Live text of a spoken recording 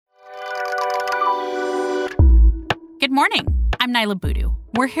morning. I'm Nyla Boodoo.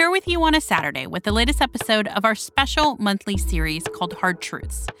 We're here with you on a Saturday with the latest episode of our special monthly series called Hard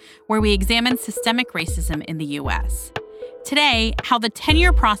Truths, where we examine systemic racism in the U.S. Today, how the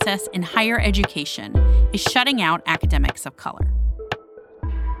tenure process in higher education is shutting out academics of color.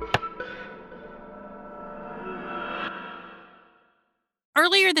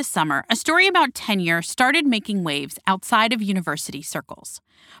 Earlier this summer, a story about tenure started making waves outside of university circles.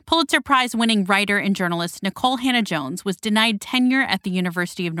 Pulitzer Prize-winning writer and journalist Nikole Hannah-Jones was denied tenure at the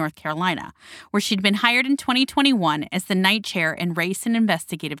University of North Carolina, where she'd been hired in 2021 as the Knight Chair in Race and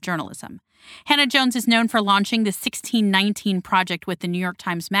Investigative Journalism. Hannah-Jones is known for launching the 1619 Project with the New York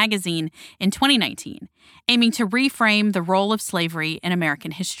Times Magazine in 2019, aiming to reframe the role of slavery in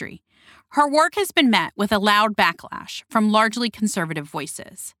American history. Her work has been met with a loud backlash from largely conservative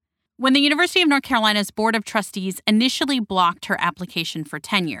voices. When the University of North Carolina's Board of Trustees initially blocked her application for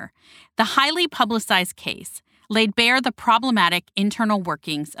tenure, the highly publicized case laid bare the problematic internal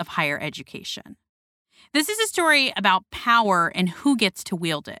workings of higher education. This is a story about power and who gets to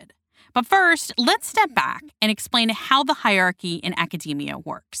wield it. But first, let's step back and explain how the hierarchy in academia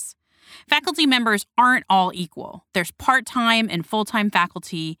works. Faculty members aren't all equal. There's part-time and full-time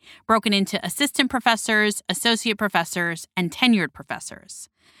faculty broken into assistant professors, associate professors, and tenured professors.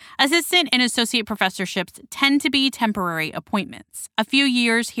 Assistant and associate professorships tend to be temporary appointments, a few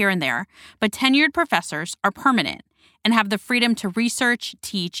years here and there, but tenured professors are permanent and have the freedom to research,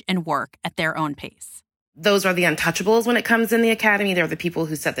 teach, and work at their own pace. Those are the untouchables when it comes in the academy. They're the people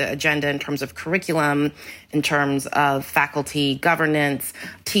who set the agenda in terms of curriculum, in terms of faculty, governance,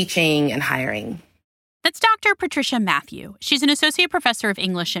 teaching, and hiring. That's Dr. Patricia Matthew. She's an associate professor of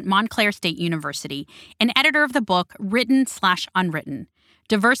English at Montclair State University and editor of the book Written/Unwritten,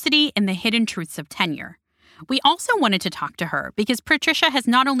 Diversity and the Hidden Truths of Tenure. We also wanted to talk to her because Patricia has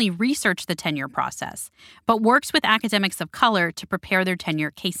not only researched the tenure process, but works with academics of color to prepare their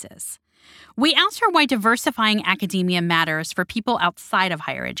tenure cases. We asked her why diversifying academia matters for people outside of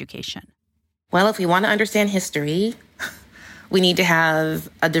higher education. Well, if we want to understand history, we need to have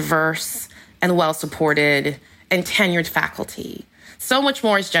a diverse and well-supported and tenured faculty. So much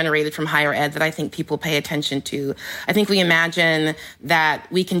more is generated from higher ed that I think people pay attention to. I think we imagine that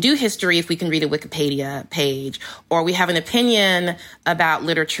we can do history if we can read a Wikipedia page, or we have an opinion about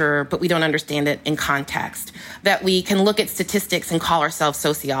literature, but we don't understand it in context, that we can look at statistics and call ourselves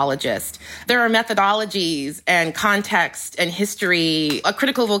sociologists. There are methodologies and context and history, a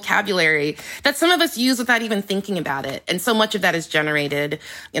critical vocabulary that some of us use without even thinking about it. And so much of that is generated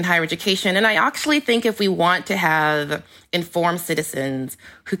in higher education. And I actually think if we want to have informed citizens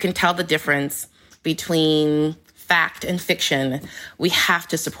who can tell the difference between fact and fiction, we have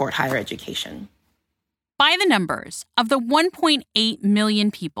to support higher education. By the numbers, of the 1.8 million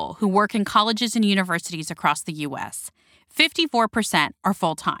people who work in colleges and universities across the U.S., 54% are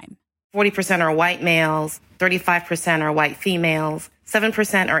full-time. 40% are white males, 35% are white females,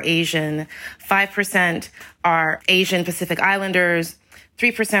 7% are Asian, 5% are Asian Pacific Islanders,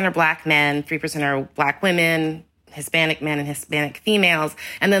 3% are Black men, 3% are Black women, Hispanic men and Hispanic females,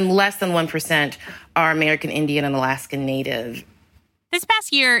 and then less than 1% are American Indian and Alaskan Native. This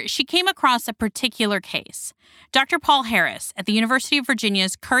past year, she came across a particular case. Dr. Paul Harris at the University of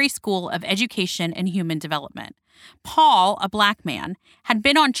Virginia's Curry School of Education and Human Development. Paul, a Black man, had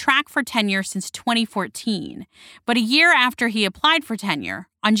been on track for tenure since 2014, but a year after he applied for tenure,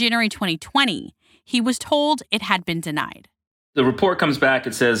 on January 2020, he was told it had been denied. The report comes back,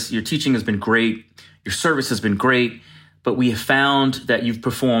 it says, your teaching has been great, your service has been great, but we have found that you've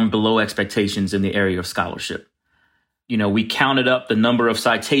performed below expectations in the area of scholarship. You know, we counted up the number of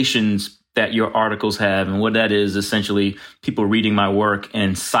citations that your articles have, and what that is essentially people reading my work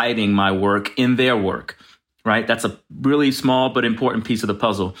and citing my work in their work, right? That's a really small but important piece of the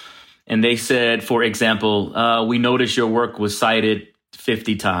puzzle. And they said, for example, we noticed your work was cited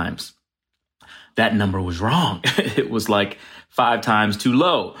 50 times. That number was wrong. It was like 5 times too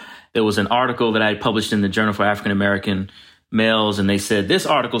low. There was an article that I had published in the Journal for African American Males, and they said, this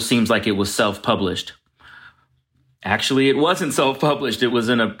article seems like it was self-published. Actually, it wasn't self-published. It was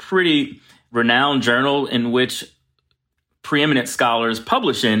in a pretty renowned journal in which preeminent scholars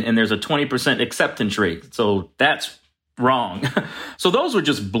publish in, and there's a 20% acceptance rate. So that's wrong. So those were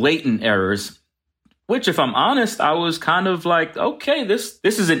just blatant errors, which, if I'm honest, I was kind of like, okay, this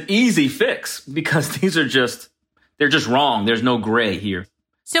is an easy fix because they're just wrong. There's no gray here.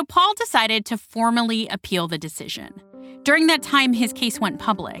 So Paul decided to formally appeal the decision. During that time, his case went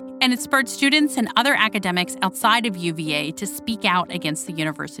public, and it spurred students and other academics outside of UVA to speak out against the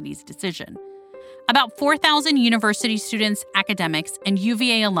university's decision. About 4,000 university students, academics, and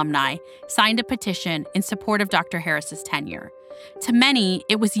UVA alumni signed a petition in support of Dr. Harris's tenure. To many,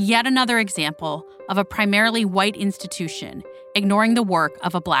 it was yet another example of a primarily white institution ignoring the work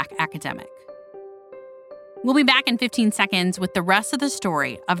of a Black academic. We'll be back in 15 seconds with the rest of the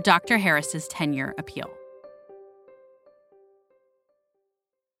story of Dr. Harris's tenure appeal.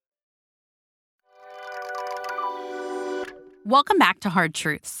 Welcome back to Hard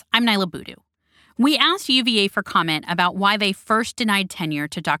Truths. I'm Nyla Boodoo. We asked UVA for comment about why they first denied tenure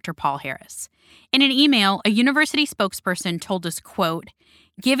to Dr. Paul Harris. In an email, a university spokesperson told us, quote,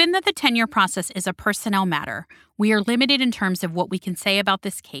 "Given that the tenure process is a personnel matter, we are limited in terms of what we can say about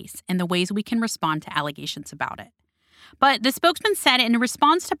this case and the ways we can respond to allegations about it." But the spokesman said in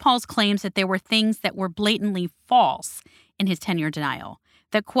response to Paul's claims that there were things that were blatantly false in his tenure denial,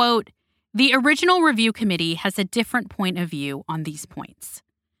 that, quote, "The original review committee has a different point of view on these points."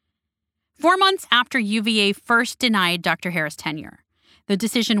 4 months after UVA first denied Dr. Harris tenure, the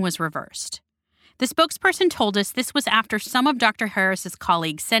decision was reversed. The spokesperson told us this was after some of Dr. Harris's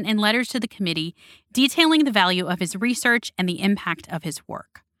colleagues sent in letters to the committee detailing the value of his research and the impact of his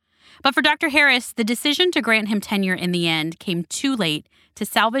work. But for Dr. Harris, the decision to grant him tenure in the end came too late to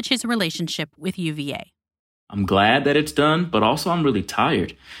salvage his relationship with UVA. I'm glad that it's done, but also I'm really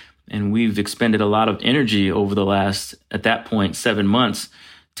tired. And we've expended a lot of energy over the last, at that point, 7 months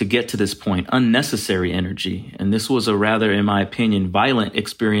to get to this point, unnecessary energy. And this was a rather, in my opinion, violent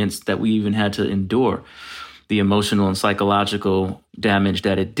experience that we even had to endure. The emotional and psychological damage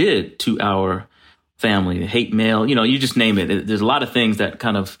that it did to our family, hate mail, you just name it. There's a lot of things that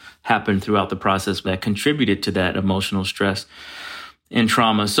kind of happened throughout the process that contributed to that emotional stress and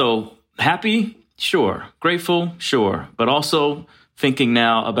trauma. So happy, sure. Grateful, sure. But also thinking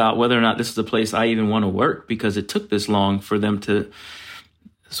now about whether or not this is a place I even want to work, because it took this long for them to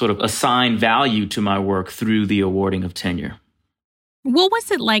sort of assign value to my work through the awarding of tenure. What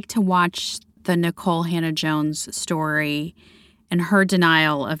was it like to watch the Nikole Hannah-Jones story and her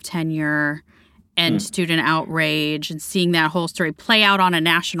denial of tenure and student outrage and seeing that whole story play out on a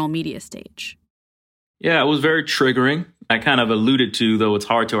national media stage? Yeah, it was very triggering. I kind of alluded to, though it's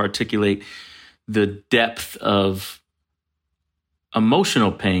hard to articulate, the depth of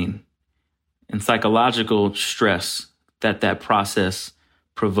emotional pain and psychological stress that process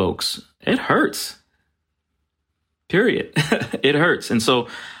provokes. It hurts. Period. It hurts. And so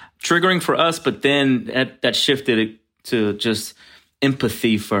triggering for us, but then that shifted it to just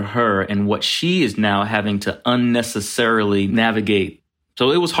empathy for her and what she is now having to unnecessarily navigate.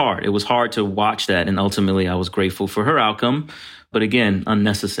 So it was hard. It was hard to watch that. And ultimately, I was grateful for her outcome. But again,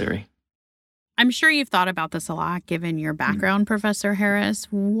 unnecessary. I'm sure you've thought about this a lot, given your background, Professor Harris.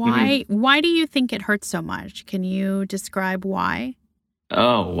 Why do you think it hurts so much? Can you describe why?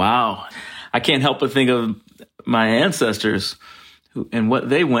 Oh, wow. I can't help but think of my ancestors and what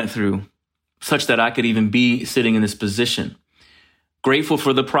they went through, such that I could even be sitting in this position. Grateful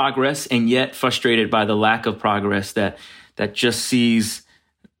for the progress, and yet frustrated by the lack of progress that just sees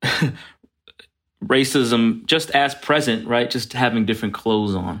racism just as present, right? Just having different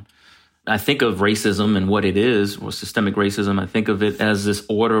clothes on. I think of racism and what it is, or systemic racism. I think of it as this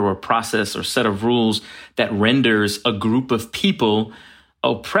order or process or set of rules that renders a group of people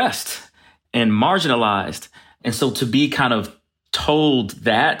oppressed and marginalized. And so to be kind of told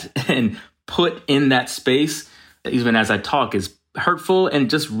that and put in that space, even as I talk, is hurtful and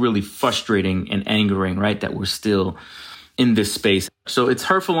just really frustrating and angering, right? That we're still in this space. So it's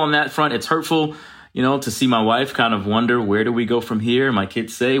hurtful on that front. It's hurtful, to see my wife kind of wonder, where do we go from here? My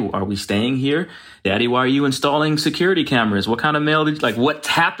kids say, are we staying here? Daddy, why are you installing security cameras? What kind of mail what's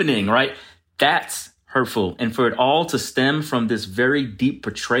happening, right? That's hurtful. And for it all to stem from this very deep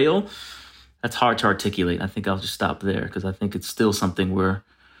portrayal, that's hard to articulate. I think I'll just stop there, because I think it's still something we're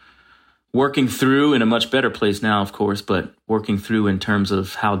working through, in a much better place now, of course, but working through in terms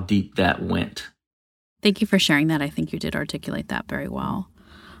of how deep that went. Thank you for sharing that. I think you did articulate that very well.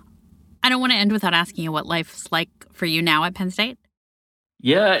 I don't want to end without asking you what life's like for you now at Penn State.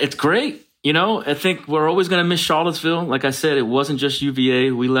 Yeah, it's great. I think we're always going to miss Charlottesville. Like I said, it wasn't just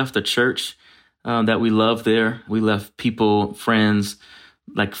UVA. We left a church that we love there. We left people, friends,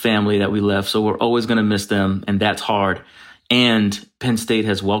 like family that we left. So we're always going to miss them. And that's hard. And Penn State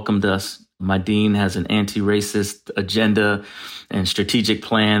has welcomed us. My dean has an anti-racist agenda and strategic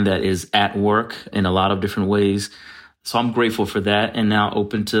plan that is at work in a lot of different ways. So I'm grateful for that, and now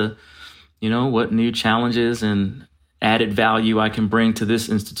open to, what new challenges and added value I can bring to this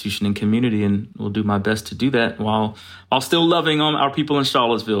institution and community. And we'll do my best to do that while still loving on our people in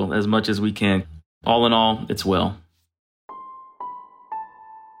Charlottesville as much as we can. All in all, it's well.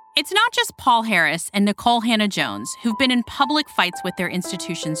 It's not just Paul Harris and Nikole Hannah-Jones who've been in public fights with their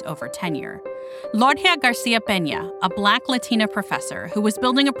institutions over tenure. Lorgia Garcia-Peña, a Black Latina professor who was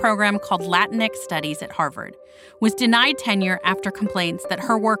building a program called Latinx Studies at Harvard, was denied tenure after complaints that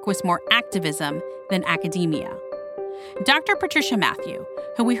her work was more activism than academia. Dr. Patricia Matthew,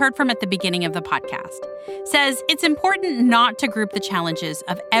 who we heard from at the beginning of the podcast, says it's important not to group the challenges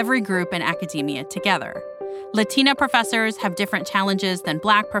of every group in academia together. Latina professors have different challenges than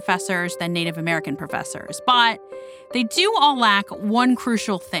Black professors, than Native American professors, but they do all lack one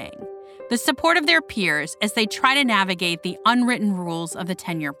crucial thing: the support of their peers as they try to navigate the unwritten rules of the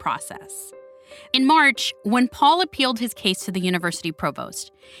tenure process. In March, when Paul appealed his case to the university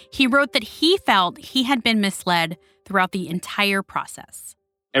provost, he wrote that he felt he had been misled throughout the entire process.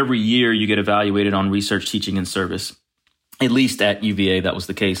 Every year you get evaluated on research, teaching, and service. At least at UVA, that was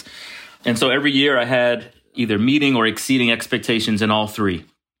the case. And so every year I had either meeting or exceeding expectations in all three.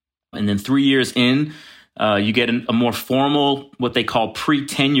 And then 3 years in, you get a more formal, what they call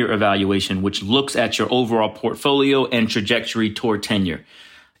pre-tenure evaluation, which looks at your overall portfolio and trajectory toward tenure.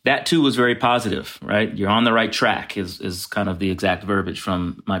 That too was very positive, right? You're on the right track is kind of the exact verbiage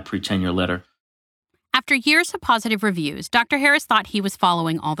from my pre-tenure letter. After years of positive reviews, Dr. Harris thought he was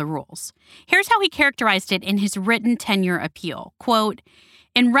following all the rules. Here's how he characterized it in his written tenure appeal. Quote,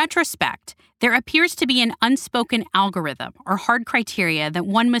 "In retrospect, there appears to be an unspoken algorithm or hard criteria that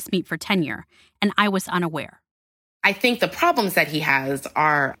one must meet for tenure, and I was unaware." I think the problems that he has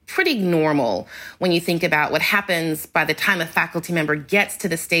are pretty normal when you think about what happens by the time a faculty member gets to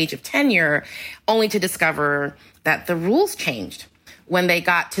the stage of tenure, only to discover that the rules changed when they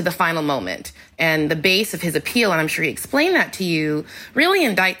got to the final moment. And the base of his appeal, and I'm sure he explained that to you, really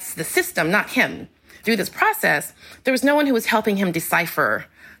indicts the system, not him. Through this process, there was no one who was helping him decipher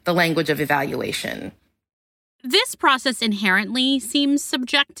the language of evaluation. This process inherently seems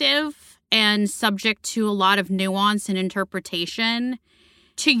subjective and subject to a lot of nuance and interpretation.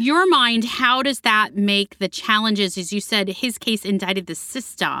 To your mind, how does that make the challenges, as you said, his case indicted the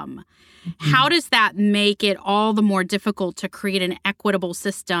system? How does that make it all the more difficult to create an equitable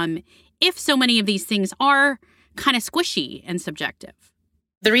system if so many of these things are kind of squishy and subjective?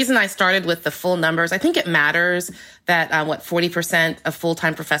 The reason I started with the full numbers, I think it matters that 40% of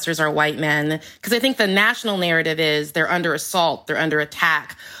full-time professors are white men, because I think the national narrative is they're under assault, they're under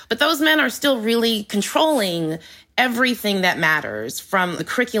attack. But those men are still really controlling everything that matters, from the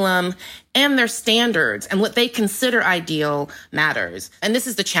curriculum and their standards, and what they consider ideal matters. And this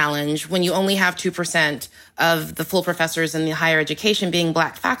is the challenge when you only have 2% of the full professors in the higher education being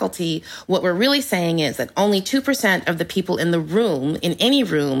Black faculty. What we're really saying is that only 2% of the people in the room, in any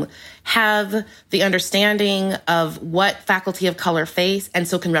room, have the understanding of what faculty of color face, and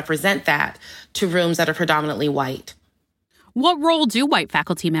so can represent that to rooms that are predominantly white. What role do white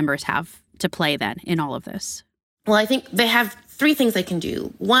faculty members have to play then in all of this? Well, I think they have 3 things they can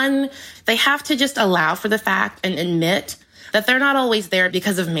do. One, they have to just allow for the fact and admit that they're not always there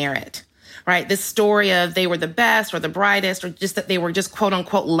because of merit, right? This story of they were the best or the brightest, or just that they were just quote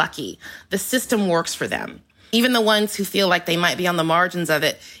unquote lucky. The system works for them. Even the ones who feel like they might be on the margins of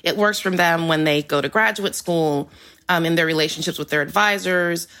it, it works for them when they go to graduate school, in their relationships with their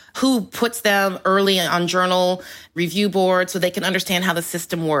advisors, who puts them early on journal review boards so they can understand how the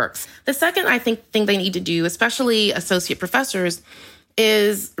system works. The second, I think, thing they need to do, especially associate professors,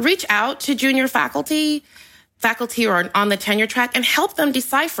 is reach out to junior faculty who are on the tenure track, and help them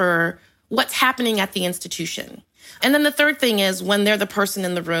decipher what's happening at the institution. And then the third thing is, when they're the person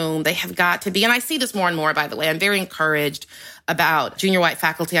in the room, they have got to be, and I see this more and more, by the way, I'm very encouraged about junior white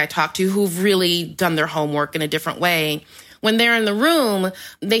faculty I talk to who've really done their homework in a different way. When they're in the room,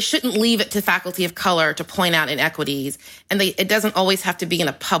 they shouldn't leave it to faculty of color to point out inequities, and it doesn't always have to be in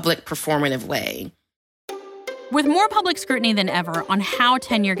a public, performative way. With more public scrutiny than ever on how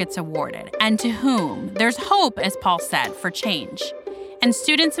tenure gets awarded and to whom, there's hope, as Paul said, for change. And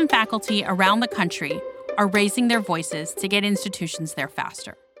students and faculty around the country are raising their voices to get institutions there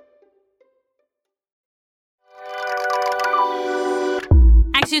faster.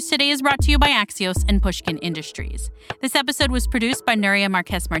 Axios Today is brought to you by Axios and Pushkin Industries. This episode was produced by Nuria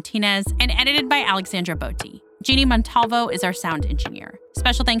Marquez Martinez and edited by Alexandra Botti. Jeannie Montalvo is our sound engineer.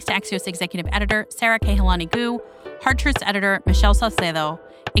 Special thanks to Axios executive editor Sarah Kehalani-Gu, Hard Truths editor Michelle Salcedo,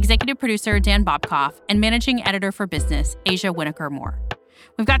 executive producer Dan Bobkoff, and managing editor for business Asia Winokur-Moore.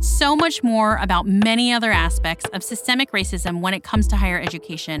 We've got so much more about many other aspects of systemic racism when it comes to higher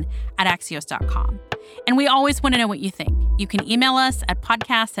education at Axios.com. And we always want to know what you think. You can email us at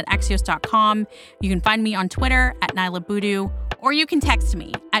podcast@Axios.com. You can find me on Twitter at Nyla Boodoo, or you can text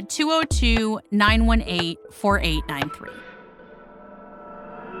me at 202-918-4893.